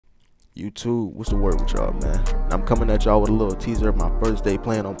YouTube, what's the word with y'all, man? And I'm coming at y'all with a little teaser of my first day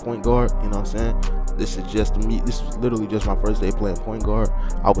playing on point guard. You know what I'm saying? This is just me. This was literally just my first day playing point guard.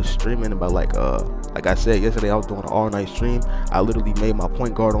 I was streaming about like I said yesterday, I was doing an all-night stream. I literally made my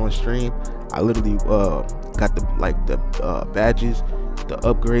point guard on stream. I literally got the badges, the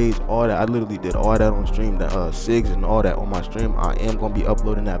upgrades, all that. I literally did all that on stream, the SIGs and all that on my stream. I am gonna be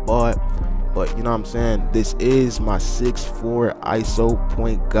uploading that VOD. But you know what I'm saying, this is my 6'4" ISO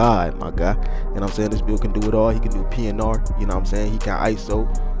point guard, my guy. You know what I'm saying, this build can do it all. He can do PNR, you know what I'm saying, he can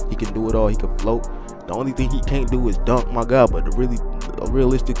ISO, he can do it all, he can float. The only thing he can't do is dunk, my guy, but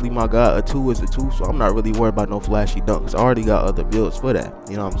realistically, my guy, a 2 is a 2, so I'm not really worried about no flashy dunks. I already got other builds for that,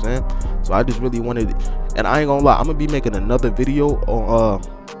 you know what I'm saying? So I just really wanted it, and I ain't gonna lie, I'm gonna be making another video on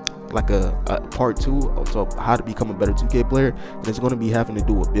like a part 2 of how to become a better 2K player, and it's going to be having to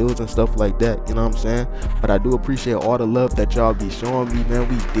do with builds and stuff like that, you know what I'm saying? But I do appreciate all the love that y'all be showing me, man.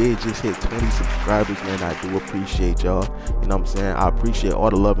 We did just hit 20 subscribers, man. I do appreciate y'all, you know what I'm saying? I appreciate all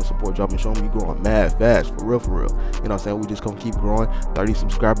the love and support y'all been showing me. Growing mad fast, for real, you know what I'm saying? We just gonna keep growing. 30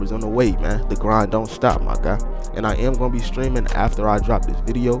 subscribers on the way, man. The grind don't stop, my guy. And I am gonna be streaming after I drop this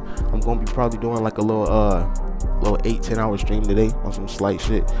video. I'm gonna be probably doing like a little 8-10 hour stream today on some slight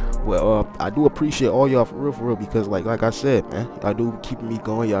shit. Well, I do appreciate all y'all for real, because like I said, man, y'all do keep me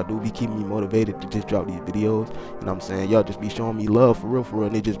going. Y'all do be keeping me motivated to just drop these videos. You know what I'm saying? Y'all just be showing me love for real,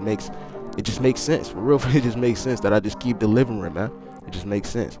 and it just makes sense for real. It just makes sense that I just keep delivering, man. It just makes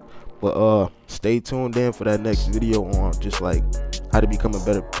sense. But stay tuned in for that next video on just like how to become a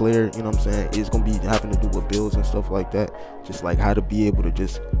better player. You know what I'm saying? It's gonna be having to do with builds and stuff like that. Just like how to be able to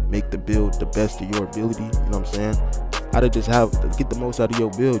just make the build the best of your ability. You know what I'm saying? How to just get the most out of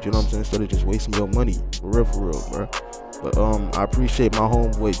your build. You know what I'm saying? Instead of just wasting your money. For real, bro. But I appreciate my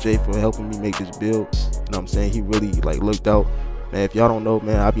homeboy Jay for helping me make this build. You know what I'm saying? He really like looked out. Man, if y'all don't know,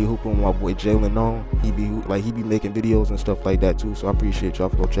 man, I be hooping with my boy Jaylen Known. He be making videos and stuff like that too. So I appreciate y'all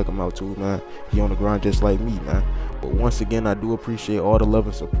for go check him out too, man. He on the grind just like me, man. But once again, I do appreciate all the love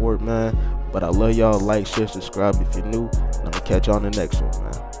and support, man. But I love y'all. Like, share, subscribe if you're new. And I'm gonna catch y'all in the next one,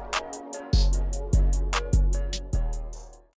 man.